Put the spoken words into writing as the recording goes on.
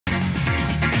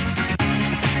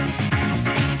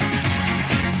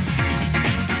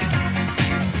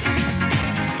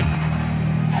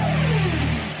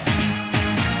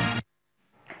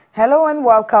Hello and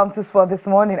welcome to Sport This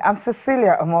Morning. I'm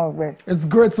Cecilia Amorbe. It's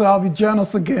great to have you join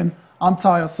us again. I'm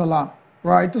Tayo Salah.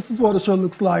 Right, this is what the show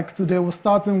looks like today. We're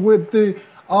starting with the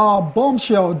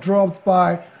bombshell dropped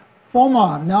by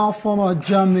now former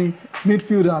Germany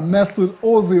midfielder Mesut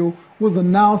Ozil, who's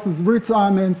announced his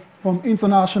retirement from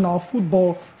international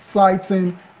football,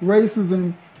 citing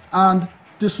racism and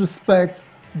disrespect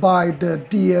by the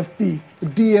DFB. The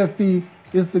DFB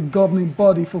is the governing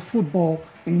body for football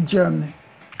in Germany.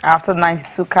 After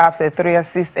 92 caps, 3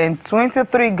 assists, and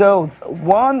 23 goals,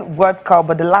 one World Cup,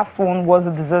 but the last one was a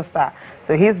disaster.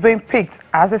 So he's been picked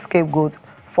as a scapegoat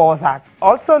for that.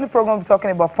 Also on the program, we're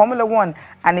talking about Formula One,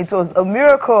 and it was a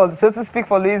miracle, so to speak,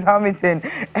 for Lewis Hamilton.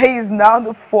 He is now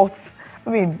the fourth.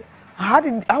 I mean, how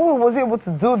was he able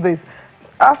to do this?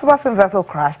 Sebastian Vettel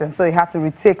crashed, and so he had to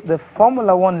retake the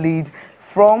Formula One lead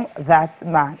from that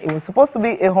man. It was supposed to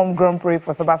be a home Grand Prix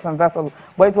for Sebastian Vettel,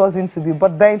 but it wasn't to be.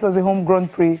 But then it was a home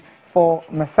Grand Prix for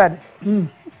Mercedes.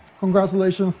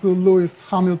 Congratulations to Lewis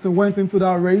Hamilton. Went into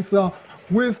that race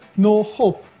with no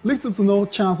hope, little to no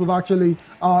chance of actually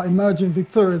emerging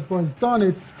victorious, but he's done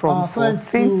it from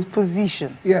 14th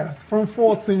position. Yes, from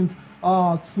 14th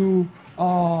to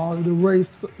the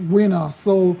race winner.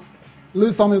 So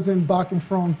Lewis Hamilton back in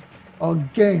front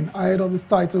again ahead of his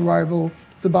title rival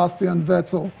Sebastian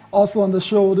Vettel. Also on the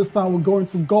show this time we're going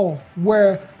to golf,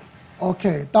 where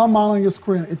that man on your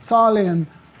screen, Italian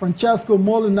Francesco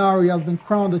Molinari, has been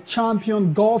crowned the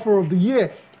champion golfer of the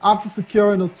year after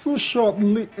securing a two-shot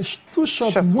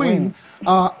win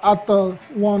at the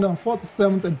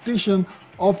 147th edition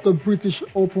of the British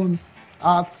Open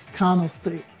at Kano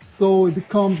State. So he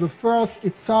becomes the first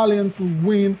Italian to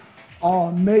win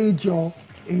a major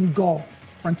in golf.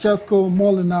 Francesco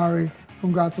Molinari,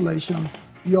 congratulations,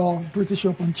 your British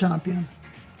Open champion.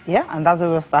 Yeah, and that's where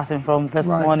we're starting from this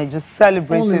morning, just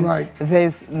celebrating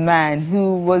this man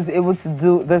who was able to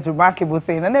do this remarkable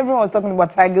thing. And everyone was talking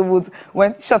about Tiger Woods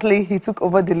when shortly he took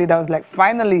over the lead. I was like,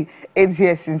 finally, 8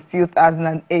 years since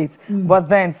 2008. But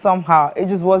then somehow, it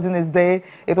just wasn't his day.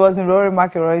 It wasn't Rory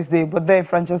McIlroy's day. But then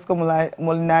Francesco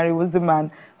Molinari was the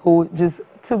man who just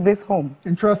took this home.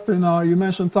 Interesting, you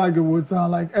mentioned Tiger Woods.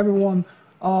 Like everyone,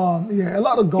 a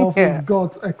lot of golfers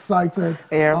got excited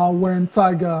when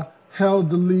Tiger held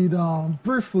the lead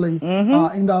briefly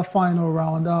in that final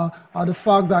round. The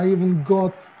fact that he even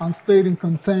got and stayed in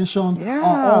contention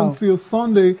until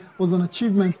Sunday was an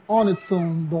achievement on its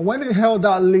own. But when he held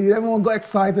that lead, everyone got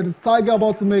excited. Is Tiger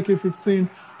about to make it 15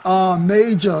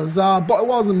 majors? But it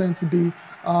wasn't meant to be.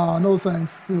 No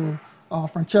thanks to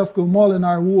Francesco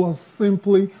Molinari, who was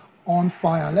simply on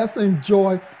fire. Let's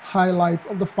enjoy highlights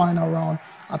of the final round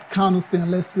at Kano State,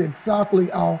 and let's see exactly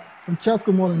how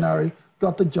Francesco Molinari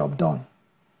got the job done.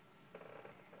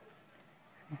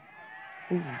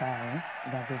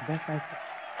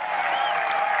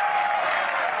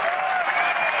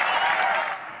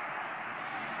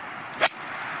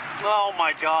 Oh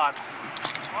my God.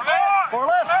 For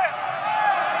left.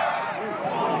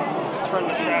 Just turn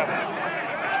the shaft.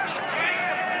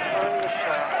 Turn the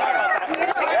shaft.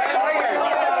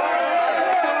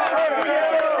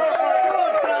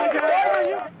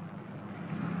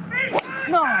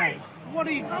 No! What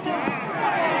are you doing?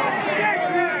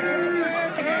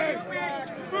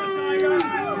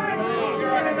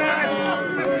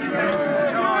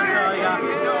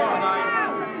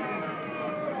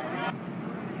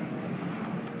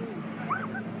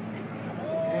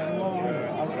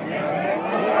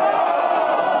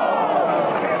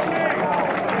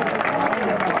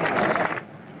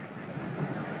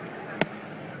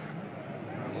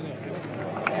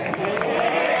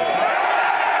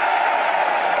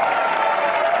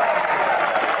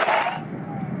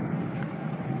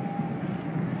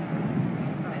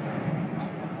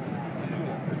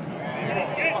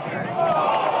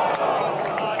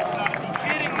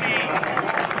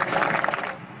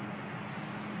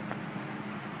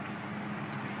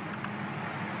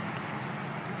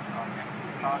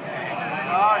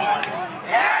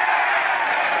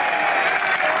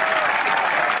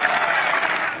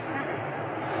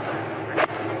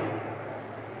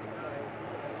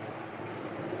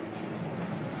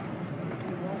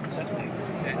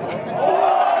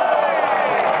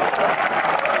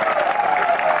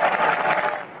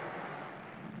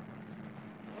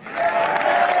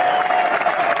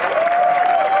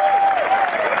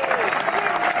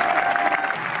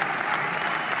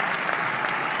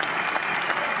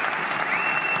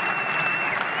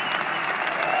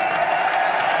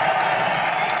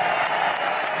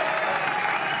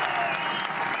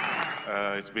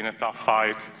 It's been a tough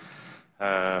fight.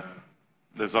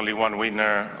 There's only one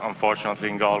winner, unfortunately,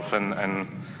 in golf, and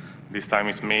this time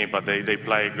it's me, but they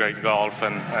play great golf,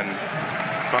 and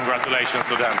congratulations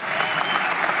to them.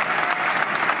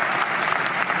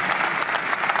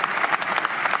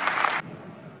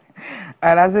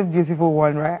 And that's a beautiful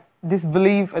one, right?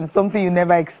 Disbelief and something you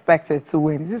never expected to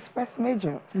win. It's his first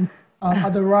major.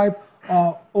 At the ripe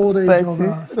old age 30,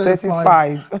 of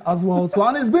 35 as well. So,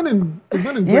 and it's been in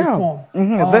great form.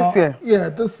 This year. Yeah,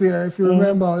 this year. If you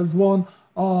remember, he won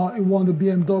the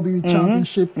BMW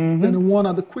Championship, then he won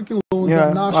at the Quicken Loans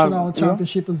National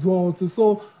Championship as well.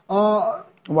 So, about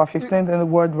 15th in the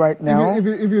world right now. If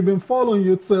you've been following,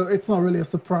 it's not really a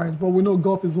surprise. But we know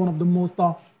golf is one of the most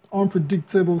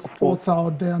unpredictable sports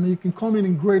out there. I mean, you can come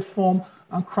in great form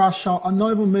and crash out and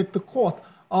not even make the court.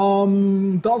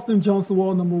 Dustin Johnson,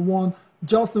 world number 1.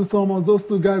 Justin Thomas, those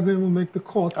two guys didn't even make the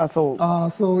court at all.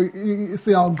 So you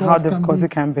see how golf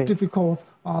can be difficult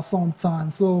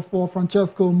sometimes. So for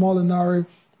Francesco Molinari,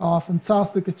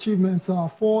 fantastic achievement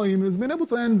for him. He's been able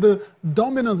to end the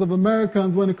dominance of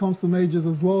Americans when it comes to majors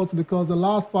as well, because the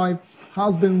last 5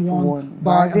 has been won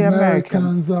by the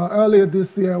Americans. Earlier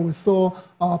this year, we saw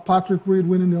Patrick Reed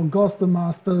winning the Augusta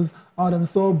Masters. Then we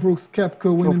saw Brooks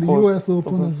Koepka winning the US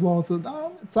Open as well. So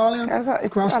Italian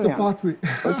crashed the party.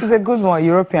 Which is a good one,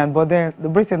 European, but then the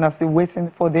Britain are still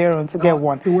waiting for their own to get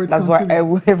one. That's why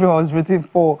everyone was rooting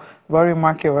for Rory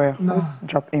McIlroy. Just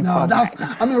drop in. Rory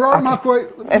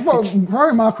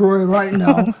McIlroy right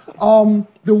now,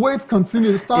 the wait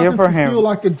continues. It's starting to feel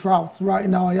like a drought right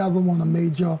now. He hasn't won a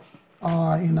major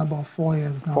in about 4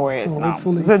 years now. 4 years now.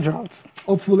 Hopefully, it's a drought.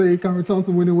 Hopefully, he can return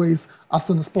to winning ways as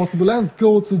soon as possible. Let's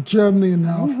go to Germany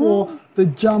now for the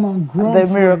German Grand Prix.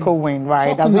 The miracle win,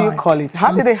 right? That's what you call it.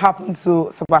 How did it happen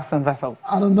to Sebastian Vettel?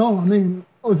 I don't know. I mean,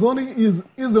 he's the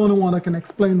only one that can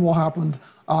explain what happened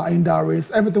in that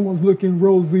race. Everything was looking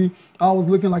rosy. I was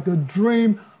looking like a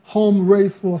dream home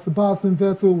race for Sebastian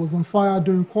Vettel. Was on fire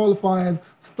during qualifiers.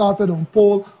 Started on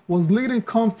pole. Was leading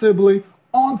comfortably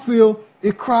until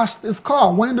he crashed his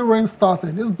car when the rain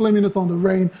started. He's blaming it on the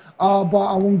rain, but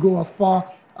I won't go as far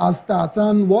as that.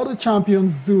 And what the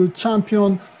champions do,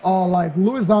 champion like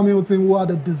Lewis Hamilton, who had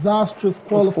a disastrous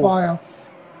qualifier,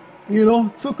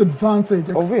 took advantage,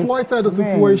 exploited the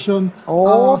situation,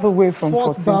 all the way from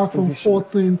fought 14th back from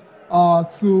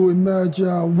 14th to emerge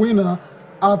a winner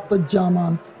at the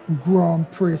German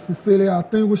Grand Prix. Cecilia, I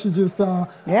think we should just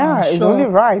it's only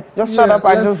right. Just shut up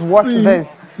and just watch this.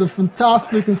 The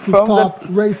fantastic and superb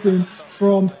racing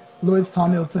from Lewis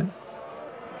Hamilton.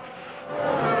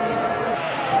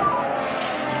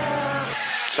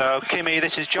 So, Kimi,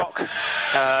 this is Jock.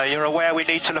 You're aware we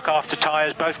need to look after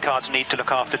tyres. Both cars need to look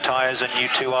after tyres, and you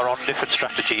two are on different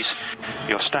strategies.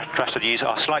 Your strategies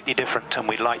are slightly different, and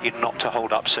we'd like you not to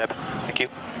hold up, Seb. Thank you.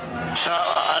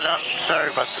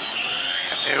 Sorry, but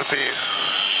can you be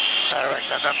direct?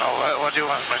 I don't know. What do you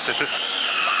want me to do?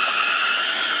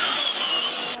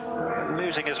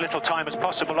 Losing as little time as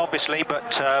possible, obviously,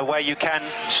 but where you can,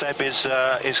 Seb is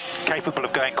capable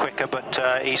of going quicker, but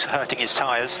he's hurting his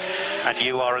tyres, and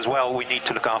you are as well. We need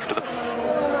to look after them.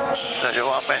 Do you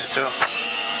want me to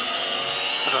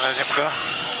let him go?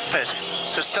 Please,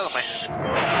 just tell me.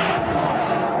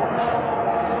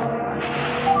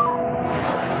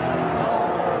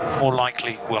 More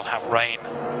likely we'll have rain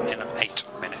in 8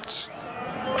 minutes.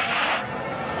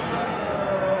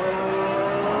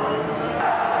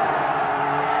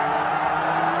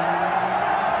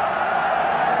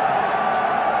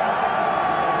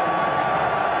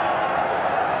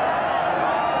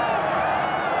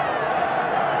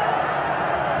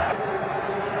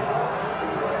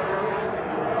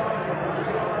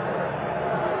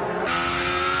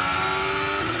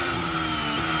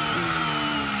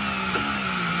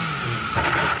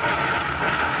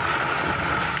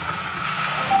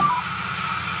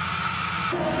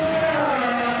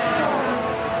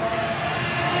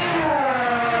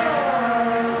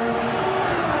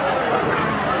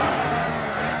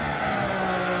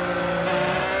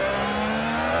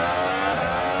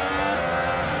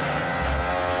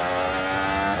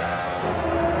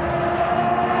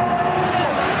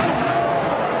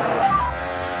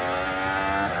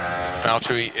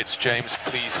 Valtteri, it's James.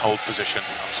 Please hold position.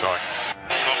 I'm sorry.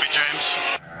 Copy, James.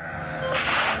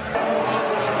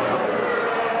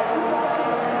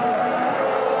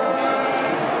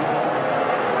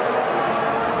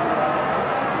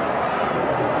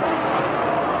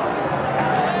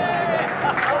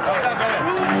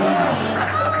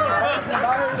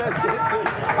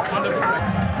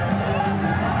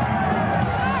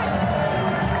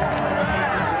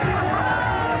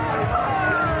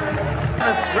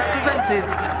 Represented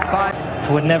by...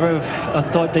 I would never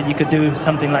have thought that you could do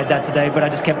something like that today, but I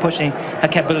just kept pushing. I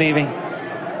kept believing.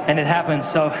 and it happened.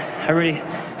 So I really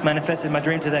manifested my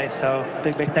dream today. So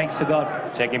big thanks to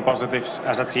God. Taking positives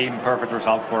as a team, perfect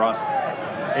result for us.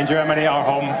 In Germany, our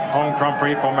home Grand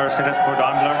Prix for Mercedes for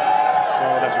Daimler. So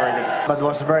that's very good. But it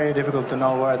was very difficult to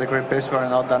know where the grip is, where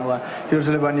not, and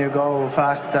usually when you go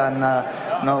fast and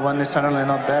when it's suddenly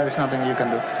not there, it's nothing you can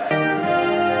do.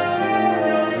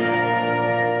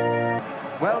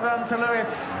 Well done to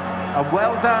Lewis, and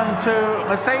well done to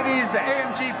Mercedes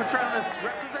AMG Petronas,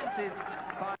 represented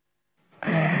by...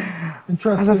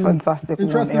 Interesting, That's a fantastic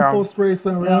post-race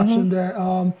reaction there.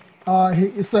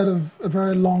 He said a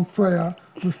very long prayer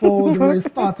before the race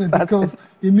started because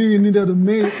he knew he needed a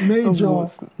major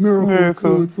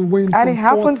miracle to win. And it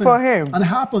happened for him. And it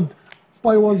happened.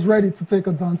 But he was ready to take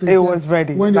advantage. It was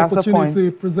ready. When the That's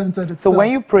opportunity presented itself. So when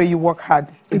you pray, you work hard.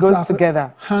 It goes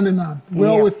together. Hand in hand. We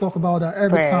always talk about that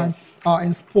every time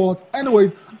in sport.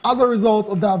 Anyways, as a result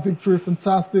of that victory,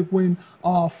 fantastic win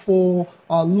for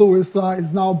Lewis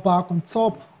is now back on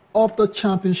top of the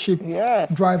championship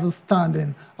drivers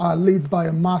standing, leads by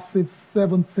a massive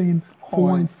 17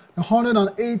 points.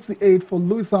 188 for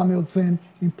Lewis Hamilton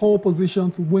in pole position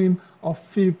to win a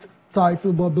 5th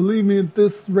title. But believe me,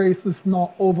 this race is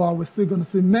not over. We're still going to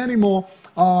see many more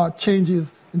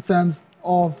changes in terms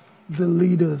of the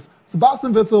leaders.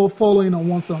 Sebastian Vettel following on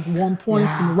 171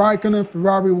 points. Kimi Raikkonen,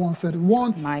 Ferrari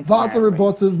 131. Valtteri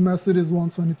Bottas, Mercedes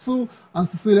 122. And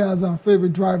Cecilia has our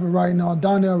favorite driver right now,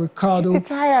 Daniel Ricciardo of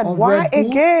Red Bull,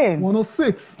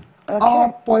 106.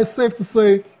 But it's safe to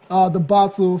say the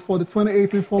battle for the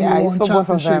 2018 Formula 1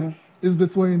 championship is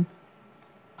between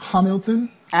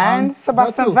Hamilton and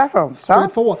Sebastian Vettel.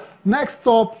 Straightforward. Next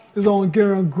up is the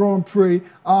Hungarian Grand Prix.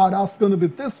 That's going to be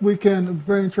this weekend.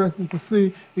 Very interesting to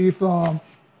see if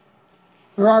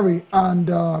Ferrari and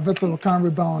Vettel can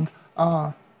rebound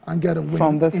and get a win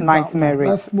from this nightmare race.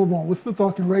 Let's move on. We're still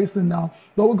talking racing now,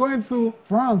 but we're going to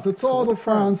France. The Tour de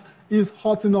France is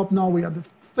hotting up now. We are at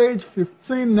stage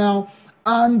 15 now,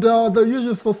 and the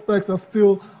usual suspects are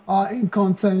still in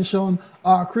contention.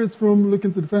 Chris Froome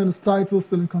looking to defend his title,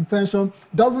 still in contention.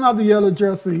 Doesn't have the yellow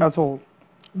jersey at all.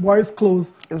 But it's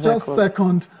close, just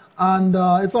second. And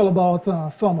it's all about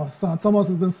Thomas. Thomas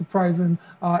has been surprising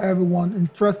everyone.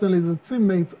 Interestingly, he's a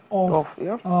teammate of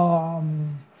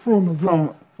Froome as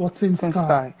well for Team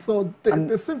Sky. So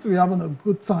they seem to be having a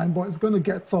good time, but it's going to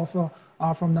get tougher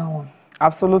from now on.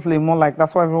 Absolutely, more like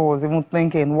that's why everyone was even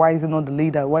thinking, why is he not the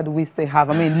leader? Why do we still have,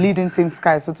 I mean, leading Team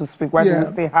Sky, so to speak, why do we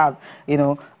still have, you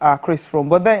know, Chris Froome?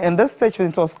 But then in this stage,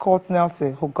 it was Scott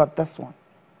Nelson who got this one.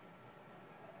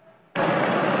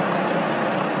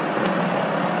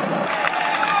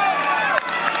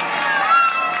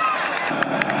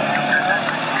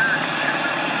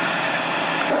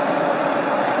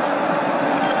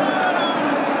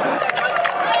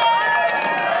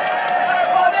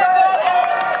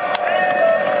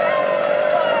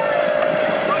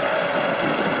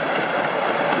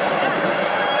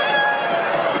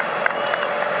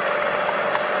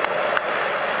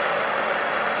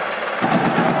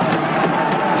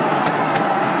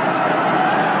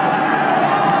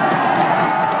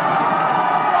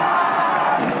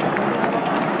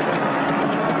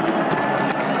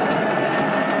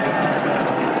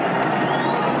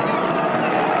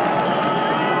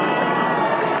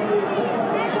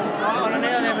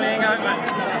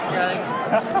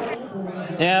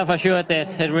 Yeah, for sure.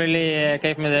 It really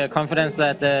gave me the confidence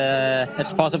that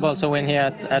it's possible to win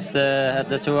here at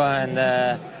the tour, and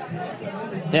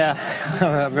yeah,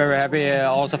 I'm very happy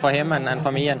also for him and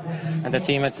for me and the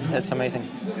team. It's amazing.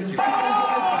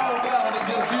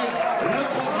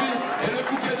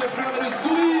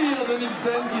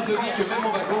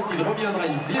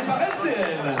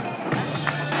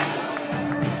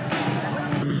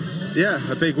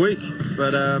 Yeah, a big week,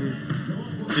 but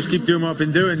just keep doing what I've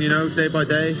been doing, you know, day by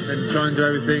day, and try and do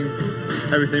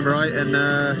everything right, and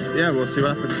yeah, we'll see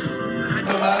what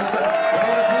happens.